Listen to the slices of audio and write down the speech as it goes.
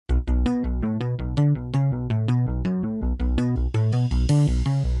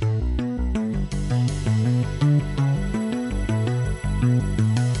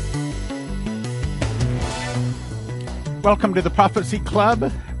Welcome to the Prophecy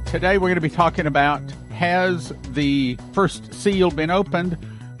Club. Today we're going to be talking about, has the first seal been opened?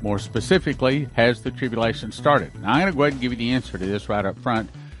 More specifically, has the tribulation started? Now, I'm going to go ahead and give you the answer to this right up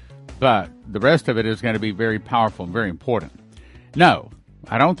front, but the rest of it is going to be very powerful and very important. No,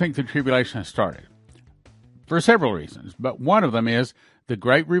 I don't think the tribulation has started for several reasons, but one of them is the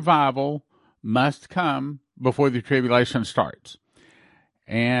great revival must come before the tribulation starts.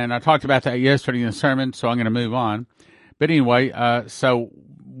 And I talked about that yesterday in the sermon, so I'm going to move on. But anyway, so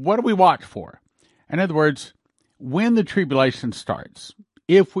what do we watch for? In other words, when the tribulation starts,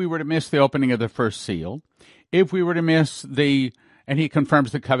 if we were to miss the opening of the first seal, if we were to miss and he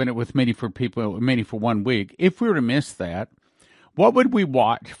confirms the covenant with many for 1 week, if we were to miss that, what would we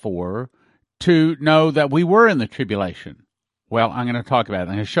watch for to know that we were in the tribulation? Well, I'm going to talk about it.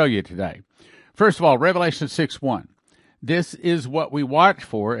 I'm going to show you today. First of all, Revelation 6:1. This is what we watch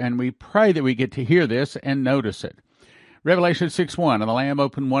for, and we pray that we get to hear this and notice it. Revelation 6:1, and the Lamb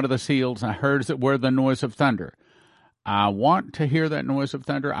opened one of the seals, and I heard as it were the noise of thunder. I want to hear that noise of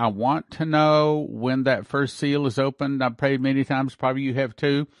thunder. I want to know when that first seal is opened. I've prayed many times, probably you have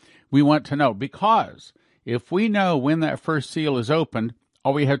too. We want to know, because if we know when that first seal is opened,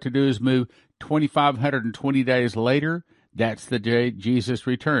 all we have to do is move 2,520 days later. That's the day Jesus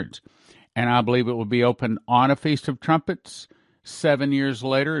returns. And I believe it will be opened on a Feast of Trumpets. 7 years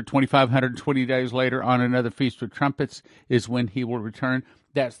later, 2,520 days later, on another Feast of Trumpets is when he will return.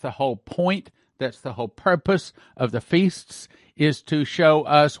 That's the whole point. That's the whole purpose of the feasts, is to show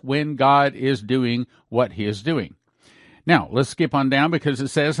us when God is doing what he is doing. Now, let's skip on down, because it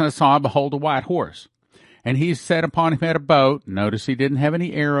says, and I saw, behold, a white horse. And he sat upon him at a boat. Notice he didn't have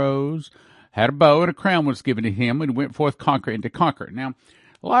any arrows. Had a bow, and a crown was given to him, and went forth conquering to conquer. Now,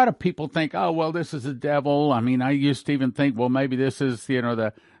 a lot of people think, oh, well, this is the devil. I mean, I used to even think, well, maybe this is,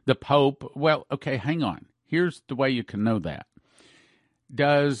 the Pope. Well, okay, hang on. Here's the way you can know that.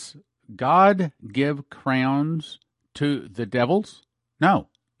 Does God give crowns to the devils? No.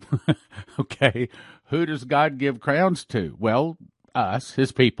 Okay. Who does God give crowns to? Well, us,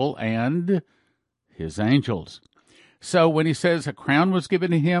 his people, and his angels. So when he says a crown was given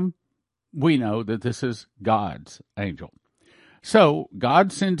to him, we know that this is God's angel. So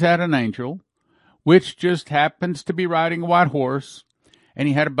God sends out an angel, which just happens to be riding a white horse, and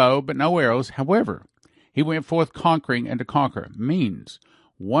he had a bow but no arrows. However, he went forth conquering and to conquer. Means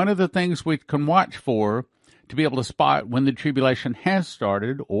one of the things we can watch for to be able to spot when the tribulation has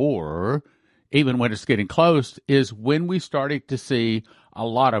started, or even when it's getting close, is when we started to see a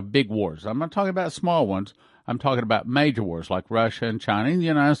lot of big wars. I'm not talking about small ones. I'm talking about major wars like Russia and China and the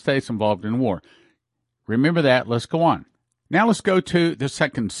United States involved in war. Remember that. Let's go on. Now let's go to the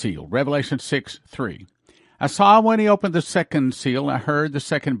second seal, Revelation 6:3. I saw when he opened the second seal, I heard the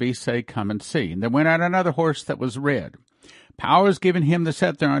second beast say, come and see. And there went out another horse that was red. Power is given him that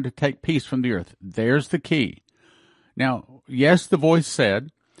sat thereon to take peace from the earth. There's the key. Now, yes, the voice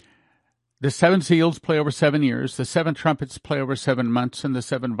said, the 7 seals play over 7 years, the 7 trumpets play over 7 months, and the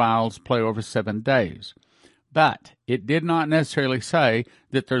 7 vials play over 7 days. But it did not necessarily say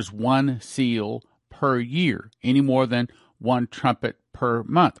that there's 1 seal per year, any more than 1 trumpet per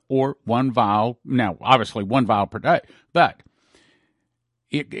month, or 1 vial. Now, obviously 1 vial per day. But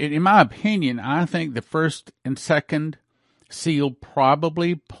in my opinion, I think the first and second seal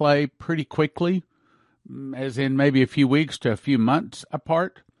probably play pretty quickly, as in maybe a few weeks to a few months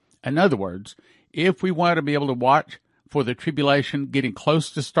apart. In other words, if we want to be able to watch for the tribulation getting close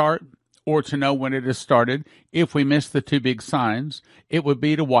to start, or to know when it has started, if we miss the 2 big signs, it would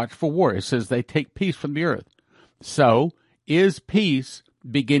be to watch for war. It says they take peace from the earth. So, is peace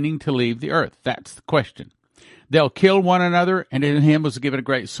beginning to leave the earth? That's the question. They'll kill one another, and in him was given a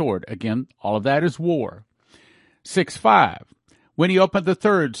great sword. Again, all of that is war. 6:5. When he opened the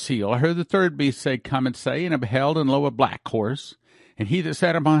third seal, I heard the third beast say, come and say, and I beheld, and lo, a black horse. And he that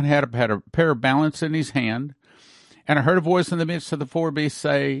sat upon had a pair of balance in his hand. And I heard a voice in the midst of the 4 beasts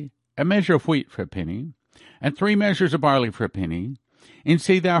say, a measure of wheat for a penny, and 3 measures of barley for a penny, and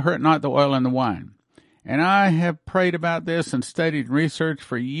see thou hurt not the oil and the wine. And I have prayed about this and studied and researched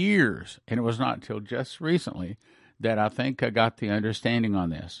for years, and it was not until just recently that I think I got the understanding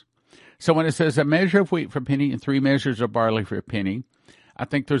on this. So when it says a measure of wheat for a penny and 3 measures of barley for a penny, I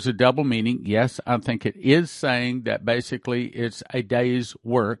think there's a double meaning. Yes, I think it is saying that basically it's a day's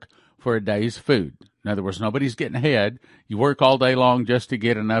work for a day's food. In other words, nobody's getting ahead. You work all day long just to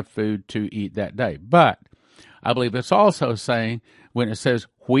get enough food to eat that day. But I believe it's also saying when it says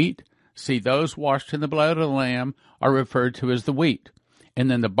wheat, see, those washed in the blood of the Lamb are referred to as the wheat.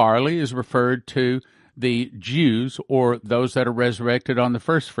 And then the barley is referred to the Jews, or those that are resurrected on the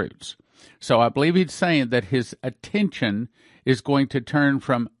first fruits. So I believe he's saying that his attention is going to turn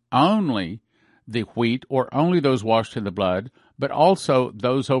from only the wheat or only those washed in the blood, but also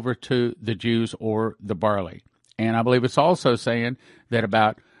those over to the Jews or the barley. And I believe it's also saying that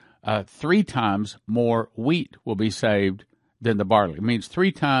about 3 times more wheat will be saved than the barley. It means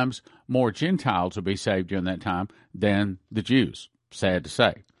 3 times more Gentiles will be saved during that time than the Jews, sad to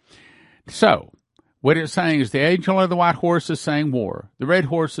say. So, what it's saying is the angel of the white horse is saying war. The red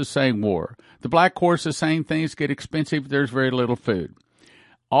horse is saying war. The black horse is saying things get expensive. There's very little food.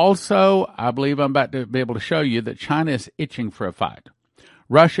 Also, I believe I'm about to be able to show you that China is itching for a fight.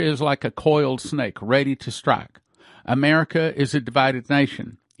 Russia is like a coiled snake ready to strike. America is a divided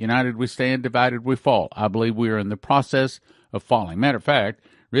nation. United we stand, divided we fall. I believe we are in the process of falling. Matter of fact,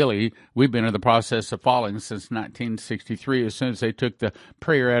 really, we've been in the process of falling since 1963 as soon as they took the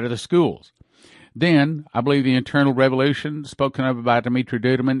prayer out of the schools. Then, I believe the internal revolution spoken of by Dimitri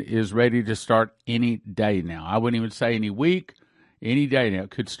Duduman is ready to start any day now. I wouldn't even say any week, any day now.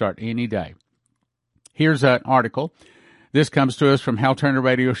 It could start any day. Here's an article. This comes to us from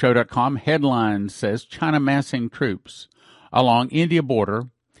HalTurnerRadioShow.com. Headline says, China massing troops along India border.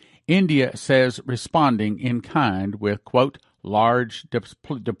 India says responding in kind with, quote, large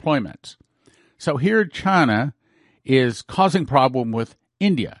deployments. So here China is causing problem with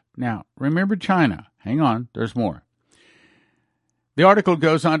India. Now, remember China. Hang on, there's more. The article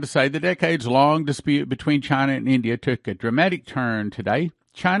goes on to say the decades-long dispute between China and India took a dramatic turn today.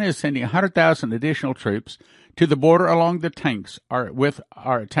 China is sending 100,000 additional troops to the border along the tanks with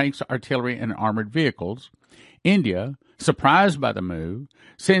tanks, artillery, and armored vehicles. India, surprised by the move,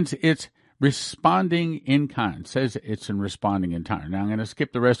 sends its responding in kind. Says it's in responding in kind. Now, I'm going to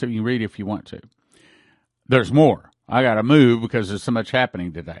skip the rest of it. You read if you want to. There's more. I got to move because there's so much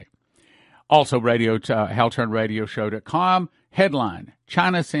happening today. Also, HalTurnerRadioShow.com. Headline,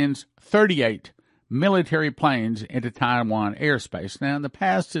 China sends 38 military planes into Taiwan airspace. Now, in the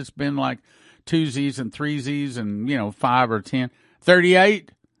past, it's been like 2Zs and 3Zs and, 5 or 10.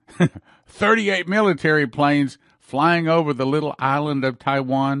 38? 38 military planes flying over the little island of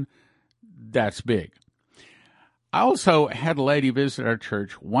Taiwan. That's big. I also had a lady visit our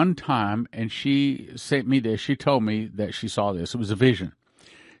church one time, and she sent me this. She told me that she saw this. It was a vision.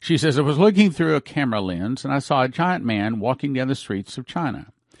 She says, I was looking through a camera lens, and I saw a giant man walking down the streets of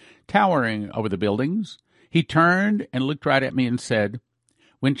China, towering over the buildings. He turned and looked right at me and said,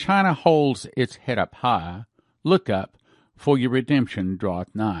 when China holds its head up high, look up, for your redemption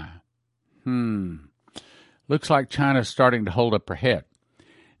draweth nigh. Looks like China's starting to hold up her head.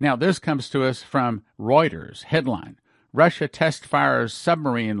 Now, this comes to us from Reuters. Headline, Russia test fires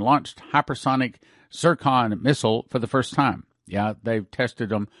submarine launched hypersonic Zircon missile for the first time. Yeah, they've tested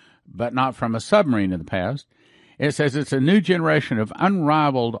them, but not from a submarine in the past. It says it's a new generation of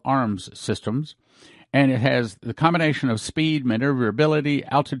unrivaled arms systems, and it has the combination of speed, maneuverability,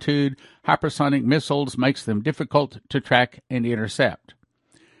 altitude. Hypersonic missiles makes them difficult to track and intercept.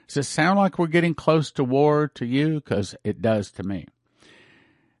 Does it sound like we're getting close to war to you? Because it does to me.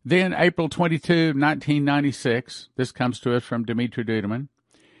 Then, April 22, 1996, this comes to us from Dimitri Duduman.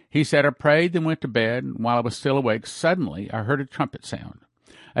 He said, I prayed, then went to bed, and while I was still awake, suddenly I heard a trumpet sound.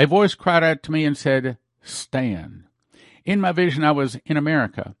 A voice cried out to me and said, stand. In my vision, I was in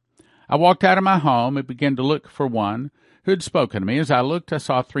America. I walked out of my home and began to look for one who had spoken to me. As I looked, I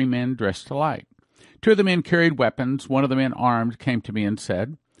saw 3 men dressed alike. 2 of the men carried weapons. One of the men armed came to me and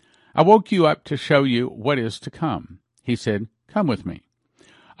said, I woke you up to show you what is to come. He said, come with me.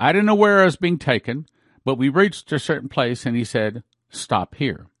 I didn't know where I was being taken, but we reached a certain place, and he said, stop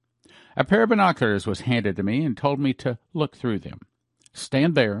here. A pair of binoculars was handed to me and told me to look through them.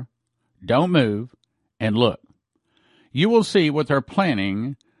 Stand there, don't move, and look. You will see what they're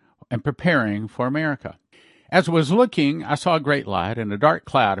planning and preparing for America. As I was looking, I saw a great light, and a dark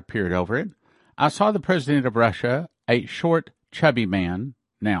cloud appeared over it. I saw the president of Russia, a short, chubby man.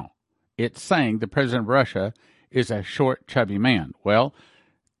 Now, it's saying the president of Russia is a short, chubby man. Well,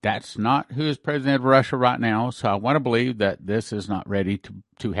 that's not who is president of Russia right now, so I want to believe that this is not ready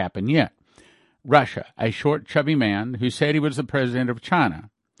to happen yet. Russia, a short, chubby man who said he was the president of China.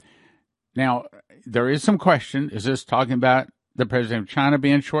 Now, there is some question. Is this talking about the president of China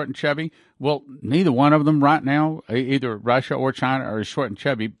being short and chubby? Well, neither one of them right now, either Russia or China, are short and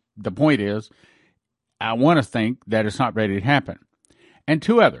chubby. The point is, I want to think that it's not ready to happen. And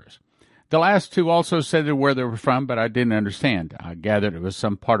 2 others. The last 2 also said where they were from, but I didn't understand. I gathered it was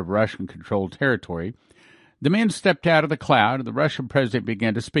some part of Russian-controlled territory. The men stepped out of the cloud, and the Russian president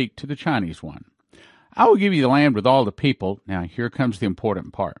began to speak to the Chinese one. I will give you the land with all the people. Now, here comes the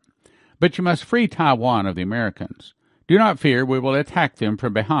important part. But you must free Taiwan of the Americans. Do not fear, we will attack them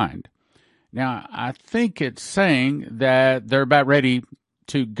from behind. Now, I think it's saying that they're about ready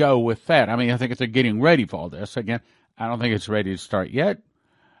to go with that. I mean, I think they're getting ready for all this. Again, I don't think it's ready to start yet.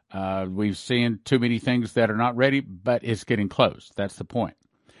 We've seen too many things that are not ready, but it's getting close. That's the point.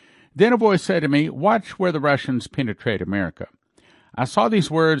 Then a voice said to me, "Watch where the Russians penetrate America." I saw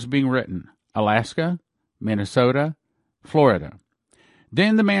these words being written: Alaska, Minnesota, Florida.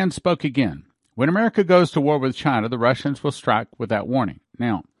 Then the man spoke again. "When America goes to war with China, the Russians will strike without warning."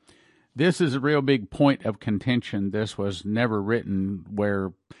 Now, this is a real big point of contention. This was never written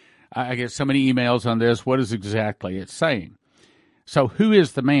where I get so many emails on this. What is exactly it saying? So who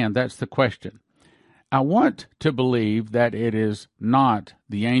is the man? That's the question. I want to believe that it is not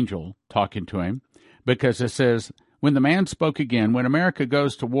the angel talking to him, because it says, when the man spoke again, when America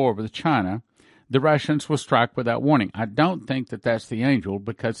goes to war with China, the Russians will strike without warning. I don't think that that's the angel,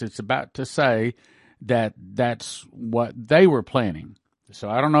 because it's about to say that that's what they were planning. So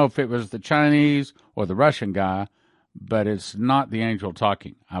I don't know if it was the Chinese or the Russian guy, but it's not the angel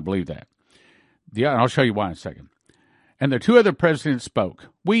talking. I believe that. Yeah, and I'll show you why in a second. And the two other presidents spoke.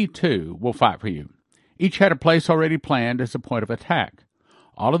 "We, too, will fight for you." Each had a place already planned as a point of attack.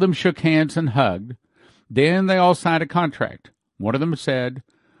 All of them shook hands and hugged. Then they all signed a contract. One of them said,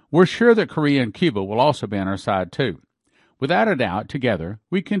 "We're sure that Korea and Cuba will also be on our side, too. Without a doubt, together,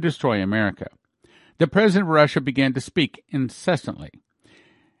 we can destroy America." The president of Russia began to speak incessantly.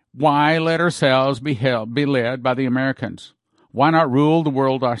 "Why let ourselves be led by the Americans? Why not rule the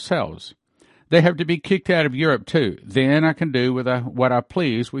world ourselves? They have to be kicked out of Europe, too. Then I can do what I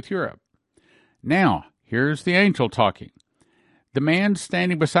please with Europe." Now, here's the angel talking. The man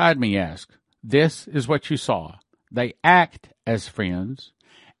standing beside me asked, "This is what you saw. They act as friends,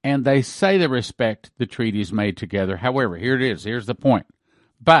 and they say they respect the treaties made together. However, here it is. Here's the point.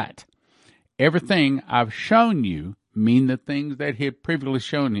 But everything I've shown you mean the things that he had previously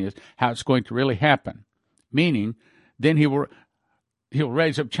shown you is how it's going to really happen. Meaning, then he'll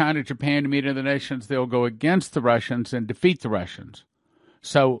raise up China, Japan to meet other nations. They'll go against the Russians and defeat the Russians.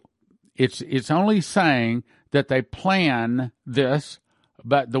 So it's only saying that they plan this,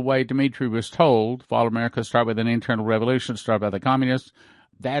 but the way Dmitry was told, Fall of America, start with an internal revolution, start by the communists,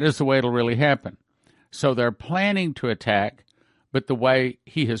 that is the way it'll really happen. So they're planning to attack, but the way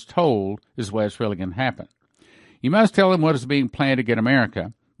he has told is the way it's really going to happen. You must tell them what is being planned to get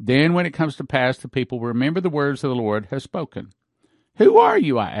America. Then when it comes to pass, the people will remember the words that the Lord has spoken. "Who are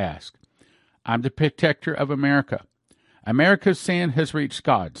you?" I asked. "I'm the protector of America. America's sin has reached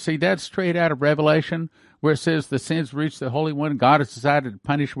God." See, that's straight out of Revelation, where it says the sins reached the Holy One. God has decided to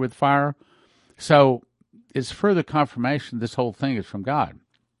punish her with fire. So it's further confirmation this whole thing is from God.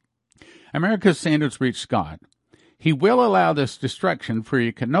 America's sin has reached God. He will allow this destruction, for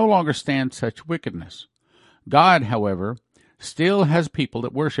he can no longer stand such wickedness. God, however, still has people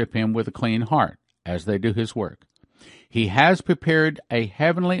that worship him with a clean heart, as they do his work. He has prepared a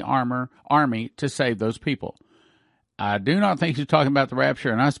heavenly army to save those people. I do not think he's talking about the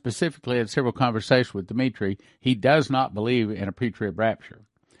rapture, and I specifically had several conversations with Dmitry. He does not believe in a pre-trib rapture.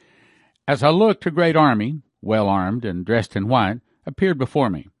 As I looked, a great army, well armed and dressed in white, appeared before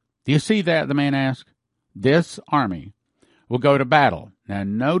me. "Do you see that?" the man asked. "This army will go to battle." Now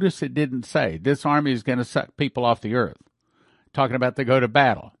notice it didn't say this army is going to suck people off the earth. Talking about they go to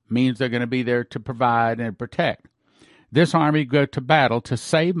battle means they're going to be there to provide and protect. "This army go to battle to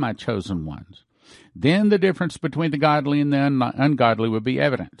save my chosen ones. Then the difference between the godly and the ungodly would be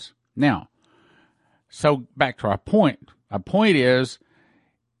evidence." Now, so back to our point. Our point is,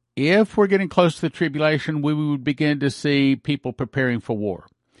 if we're getting close to the tribulation, we would begin to see people preparing for war.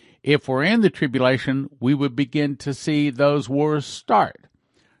 If we're in the tribulation, we would begin to see those wars start.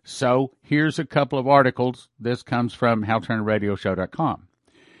 So here's a couple of articles. This comes from HalTurnerRadioShow.com.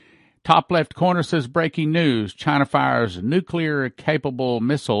 Top left corner says, breaking news, China fires a nuclear-capable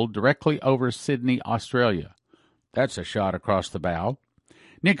missile directly over Sydney, Australia. That's a shot across the bow.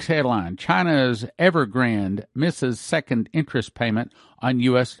 Next headline, China's Evergrande misses second interest payment on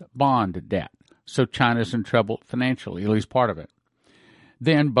U.S. bond debt. So China's in trouble financially, at least part of it.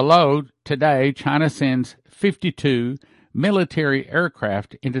 Then below, today, China sends 52 military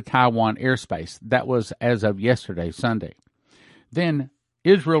aircraft into Taiwan airspace. That was as of yesterday, Sunday. Then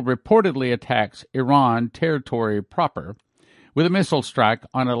Israel reportedly attacks Iran territory proper with a missile strike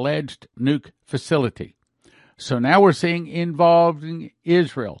on alleged nuke facility. So now we're seeing involving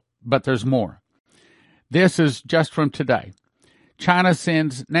Israel, but there's more. This is just from today. China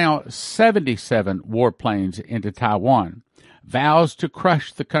sends now 77 warplanes into Taiwan, vows to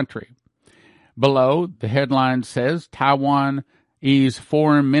crush the country. Below, the headline says, Taiwanese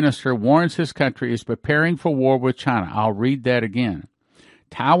foreign minister warns his country is preparing for war with China. I'll read that again.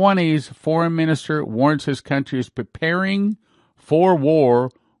 Taiwanese foreign minister warns his country is preparing for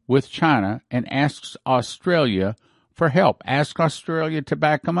war with China and asks Australia for help. Ask Australia to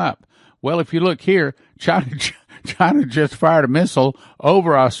back them up. Well, if you look here, China just fired a missile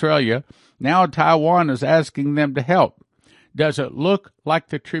over Australia. Now Taiwan is asking them to help. Does it look like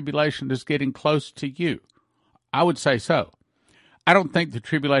the tribulation is getting close to you? I would say so. I don't think the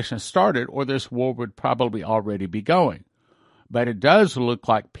tribulation has started, or this war would probably already be going. But it does look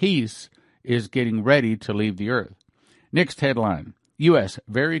like peace is getting ready to leave the earth. Next headline, U.S.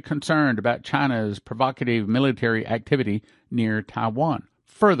 very concerned about China's provocative military activity near Taiwan.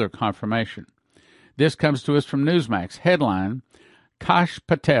 Further confirmation. This comes to us from Newsmax. Headline, Kash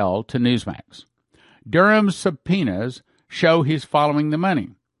Patel to Newsmax. Durham's subpoenas show he's following the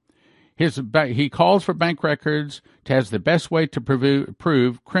money. He calls for bank records as the best way to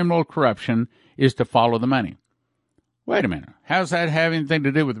prove criminal corruption is to follow the money. Wait a minute. How's that have anything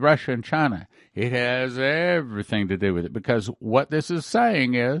to do with Russia and China? It has everything to do with it, because what this is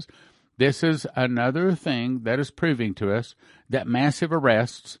saying is this is another thing that is proving to us that massive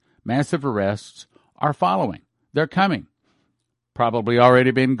arrests are following. They're coming. Probably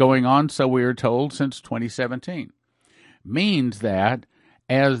already been going on, so we are told, since 2017. Means that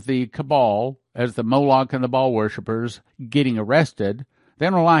as the cabal, as the Moloch and the Baal worshippers getting arrested, they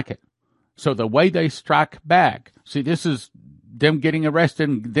don't like it. So the way they strike back, see, this is them getting arrested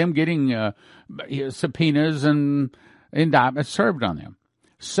and them getting subpoenas and indictments served on them.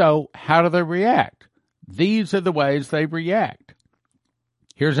 So how do they react? These are the ways they react.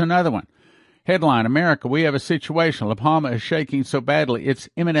 Here's another one. Headline, America, we have a situation. La Palma is shaking so badly it's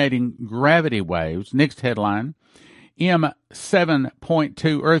emanating gravity waves. Next headline,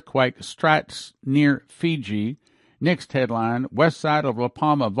 M7.2 earthquake strikes near Fiji. Next headline, west side of La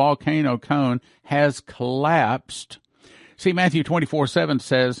Palma volcano cone has collapsed. See, Matthew 24:7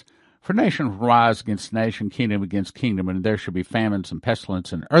 says, for nation rise against nation, kingdom against kingdom, and there shall be famines and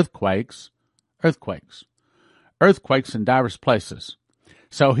pestilence and earthquakes in diverse places.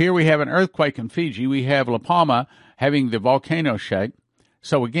 So here we have an earthquake in Fiji. We have La Palma having the volcano shake.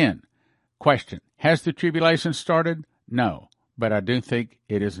 So again, question, has the tribulation started? No, but I do think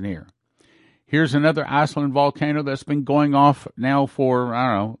it is near. Here's another Iceland volcano that's been going off now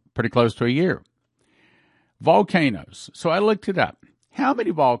for, pretty close to a year. Volcanoes. So I looked it up. How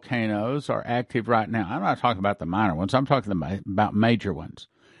many volcanoes are active right now? I'm not talking about the minor ones. I'm talking about major ones.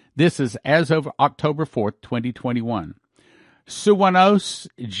 This is as of October 4th, 2021. Suwanos,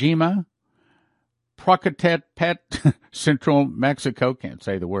 Jima, Procatepet, Central Mexico, can't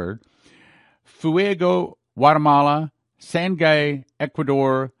say the word, Fuego, Guatemala, Sangay,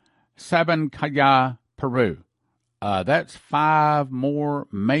 Ecuador, Sabancaya, Peru. That's 5 more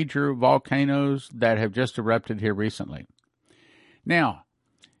major volcanoes that have just erupted here recently. Now,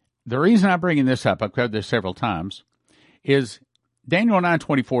 the reason I'm bringing this up, I've covered this several times, is Daniel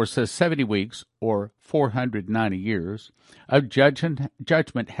 9:24 says 70 weeks, or 490 years, of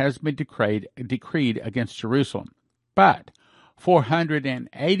judgment has been decreed against Jerusalem. But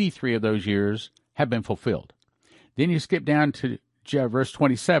 483 of those years have been fulfilled. Then you skip down to verse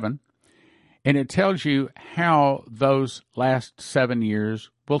 27, and it tells you how those last 7 years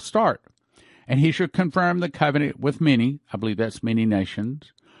will start. And he shall confirm the covenant with many, I believe that's many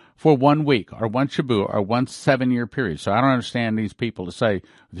nations, for 1 week, or 1 Shabuah, or 1 7-year period. So I don't understand these people to say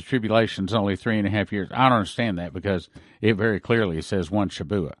the tribulation's only 3.5 years. I don't understand that, because it very clearly says 1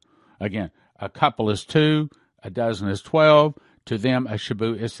 Shabuah. Again, a couple is 2, a dozen is 12. To them, a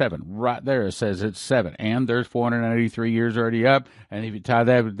Shabuah is 7. Right there it says it's 7. And there's 483 years already up. And if you tie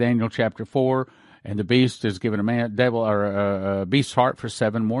that with Daniel chapter 4, and the beast is given a beast's heart for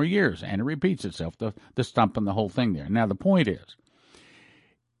 7 more years. And it repeats itself, the stump and the whole thing there. Now the point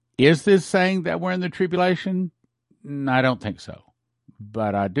is this saying that we're in the tribulation? I don't think so.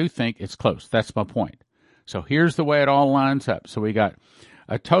 But I do think it's close. That's my point. So here's the way it all lines up. So we got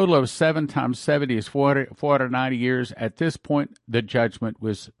a total of 7 times 70 is 490 years. At this point, the judgment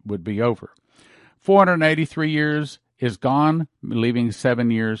would be over. 483 years is gone, leaving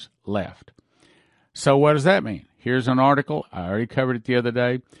 7 years left. So what does that mean? Here's an article. I already covered it the other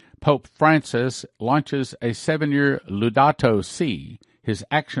day. Pope Francis launches a 7-year Laudato Si, his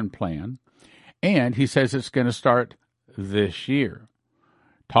action plan, and he says it's going to start this year,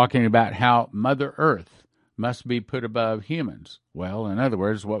 talking about how Mother Earth must be put above humans. Well, in other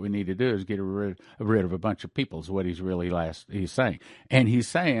words, what we need to do is get rid of a bunch of people, is what he's saying. And he's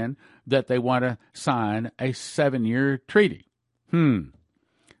saying that they want to sign a 7-year treaty.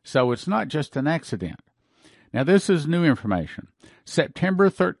 So it's not just an accident. Now, this is new information. September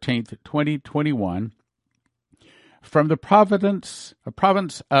 13th, 2021, From the province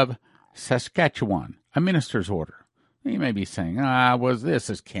of Saskatchewan, a minister's order. You may be saying, this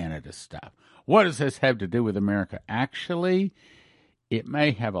is Canada stuff. What does this have to do with America? Actually, it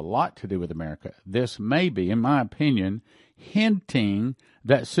may have a lot to do with America. This may be, in my opinion, hinting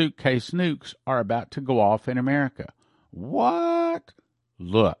that suitcase nukes are about to go off in America. What?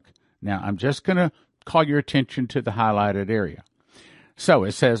 Look. Now, I'm just going to call your attention to the highlighted area. So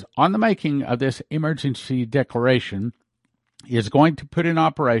it says, on the making of this emergency declaration is going to put in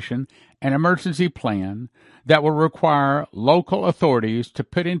operation an emergency plan that will require local authorities to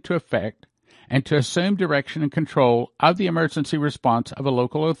put into effect and to assume direction and control of the emergency response of a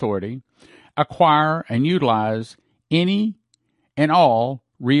local authority, acquire and utilize any and all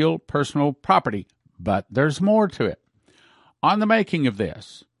real personal property. But there's more to it. On the making of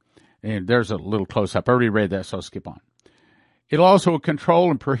this, and there's a little close-up. I already read that, so I'll skip on. It'll also control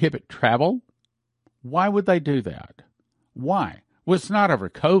and prohibit travel. Why would they do that? Why? Well, it's not over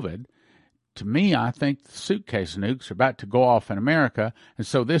COVID. To me, I think the suitcase nukes are about to go off in America, and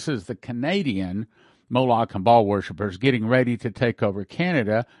so this is the Canadian Moloch and Baal worshippers getting ready to take over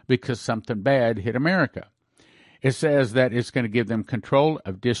Canada because something bad hit America. It says that it's going to give them control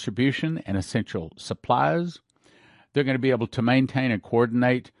of distribution and essential supplies. They're going to be able to maintain and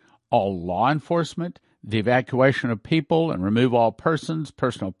coordinate all law enforcement, the evacuation of people and remove all persons,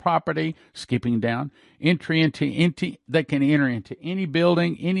 personal property, skipping down, they can enter into any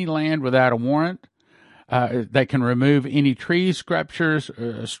building, any land without a warrant. They can remove any trees, structures,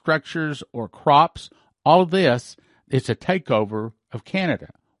 or crops. All of this, it's a takeover of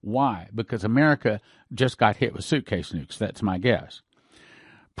Canada. Why? Because America just got hit with suitcase nukes. That's my guess.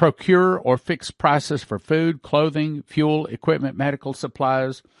 Procure or fix prices for food, clothing, fuel, equipment, medical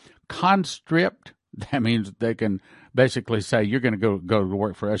supplies. Conscript. That means they can basically say, you're going to go to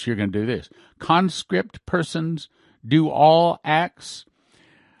work for us, you're going to do this. Conscript persons do all acts.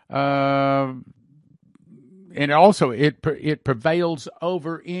 And also, it prevails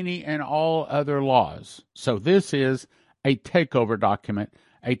over any and all other laws. So this is a takeover document,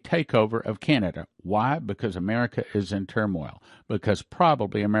 a takeover of Canada. Why? Because America is in turmoil. Because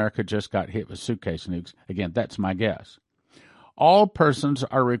probably America just got hit with suitcase nukes. Again, that's my guess. All persons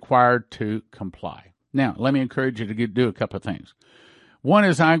are required to comply. Now, let me encourage you to do a couple of things. One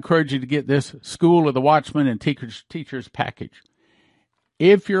is I encourage you to get this School of the Watchman and Teachers package.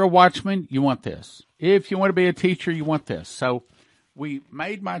 If you're a watchman, you want this. If you want to be a teacher, you want this. So we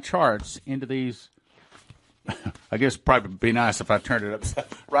made my charts into these. I guess it'd probably be nice if I turned it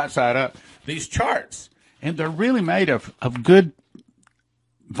up right side up. These charts. And they're really made of good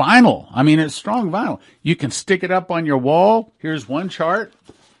vinyl. I mean, it's strong vinyl. You can stick it up on your wall. Here's one chart.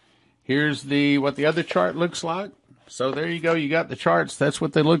 Here's what the other chart looks like. So there you go. You got the charts. That's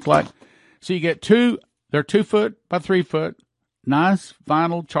what they look like. So you get they're 2 foot by 3 foot. Nice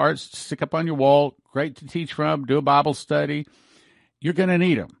vinyl charts to stick up on your wall. Great to teach from, do a Bible study. You're going to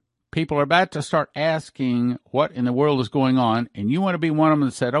need them. People are about to start asking what in the world is going on, and you want to be one of them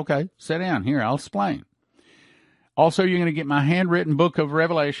that said, okay, sit down here, I'll explain. Also, you're going to get my handwritten book of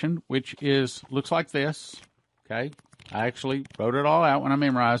Revelation, which looks like this. Okay, I actually wrote it all out when I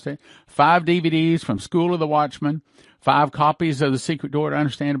memorized it. 5 DVDs from School of the Watchman, 5 copies of The Secret Door to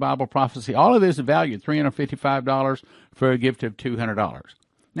Understand Bible Prophecy. All of this is valued $355 for a gift of $200.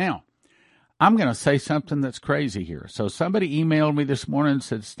 Now, I'm going to say something that's crazy here. So somebody emailed me this morning and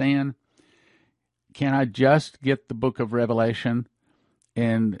said, Stan, can I just get the book of Revelation?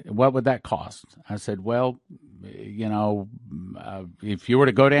 And what would that cost? I said, well, if you were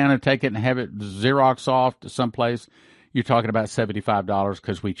to go down and take it and have it Xerox off to someplace, you're talking about $75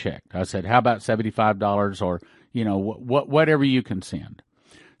 because we checked. I said, how about $75 or, whatever you can send.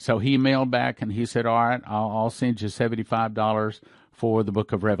 So he mailed back and he said, all right, I'll send you $75 for the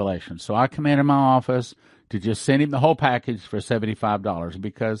book of Revelation. So I commanded my office to just send him the whole package for $75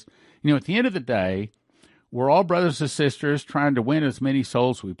 because, at the end of the day, we're all brothers and sisters trying to win as many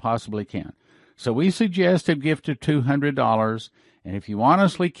souls as we possibly can. So we suggest a gift of $200, and if you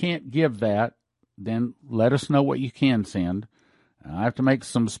honestly can't give that, then let us know what you can send. I have to make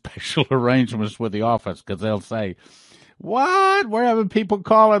some special arrangements with the office because they'll say, what? We're having people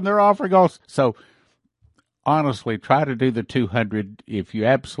call and they're offering us. So honestly, try to do the 200. If you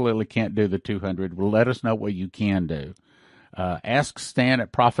absolutely can't do the 200, well, let us know what you can do. Ask Stan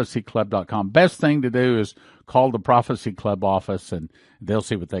at prophecyclub.com. Best thing to do is call the Prophecy Club office and they'll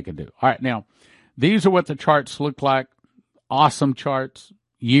see what they can do. All right, now, these are what the charts look like. Awesome charts,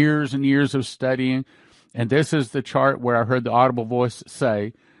 years and years of studying. And this is the chart where I heard the audible voice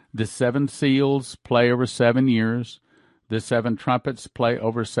say, the 7 seals play over 7 years. The 7 trumpets play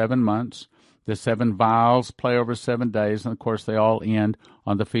over 7 months. The 7 vials play over 7 days, and of course they all end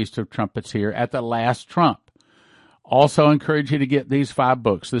on the Feast of Trumpets here at the last trump. Also encourage you to get these 5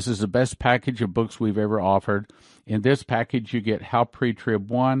 books. This is the best package of books we've ever offered. In this package, you get How Pre-Trib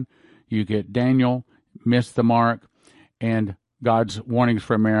 1, you get Daniel, Miss the Mark, and God's Warnings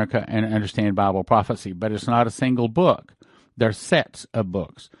for America and Understand Bible Prophecy. But it's not a single book. They're sets of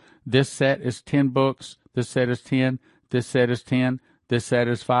books. This set is 10 books. This set is 10. This set is 10. This set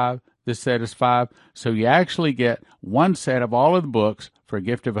is 5. This set is 5. So you actually get one set of all of the books for a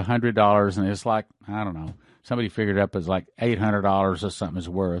gift of $100, and it's like, I don't know, somebody figured it up as like $800 or something is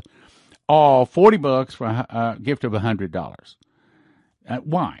worth. All 40 books for a gift of $100.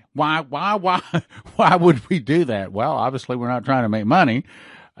 Why? Why would we do that? Well, obviously we're not trying to make money.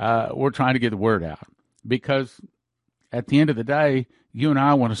 We're trying to get the word out. Because at the end of the day, you and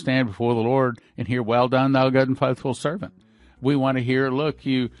I want to stand before the Lord and hear, well done, thou good and faithful servant. We want to hear, look,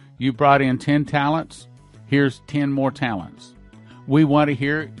 you brought in 10 talents. Here's 10 more talents. We want to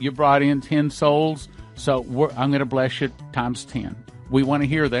hear, you brought in 10 souls. So I'm going to bless you times 10. We want to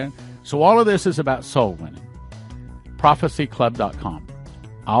hear that. So all of this is about soul winning. prophecyclub.com.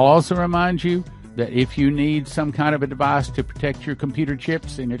 I'll also remind you that if you need some kind of a device to protect your computer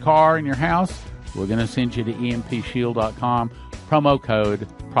chips in your car, in your house, we're going to send you to empshield.com, promo code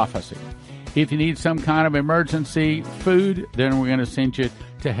prophecy. If you need some kind of emergency food, then we're going to send you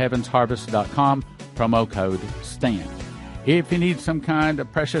to heavensharvest.com, promo code STAND. If you need some kind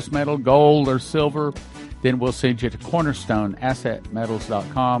of precious metal, gold or silver, then we'll send you to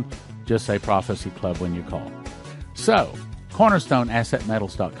cornerstoneassetmetals.com. Just say Prophecy Club when you call. So,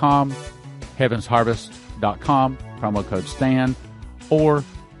 cornerstoneassetmetals.com, heavensharvest.com, promo code STAN, or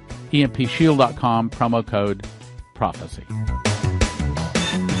empshield.com, promo code prophecy.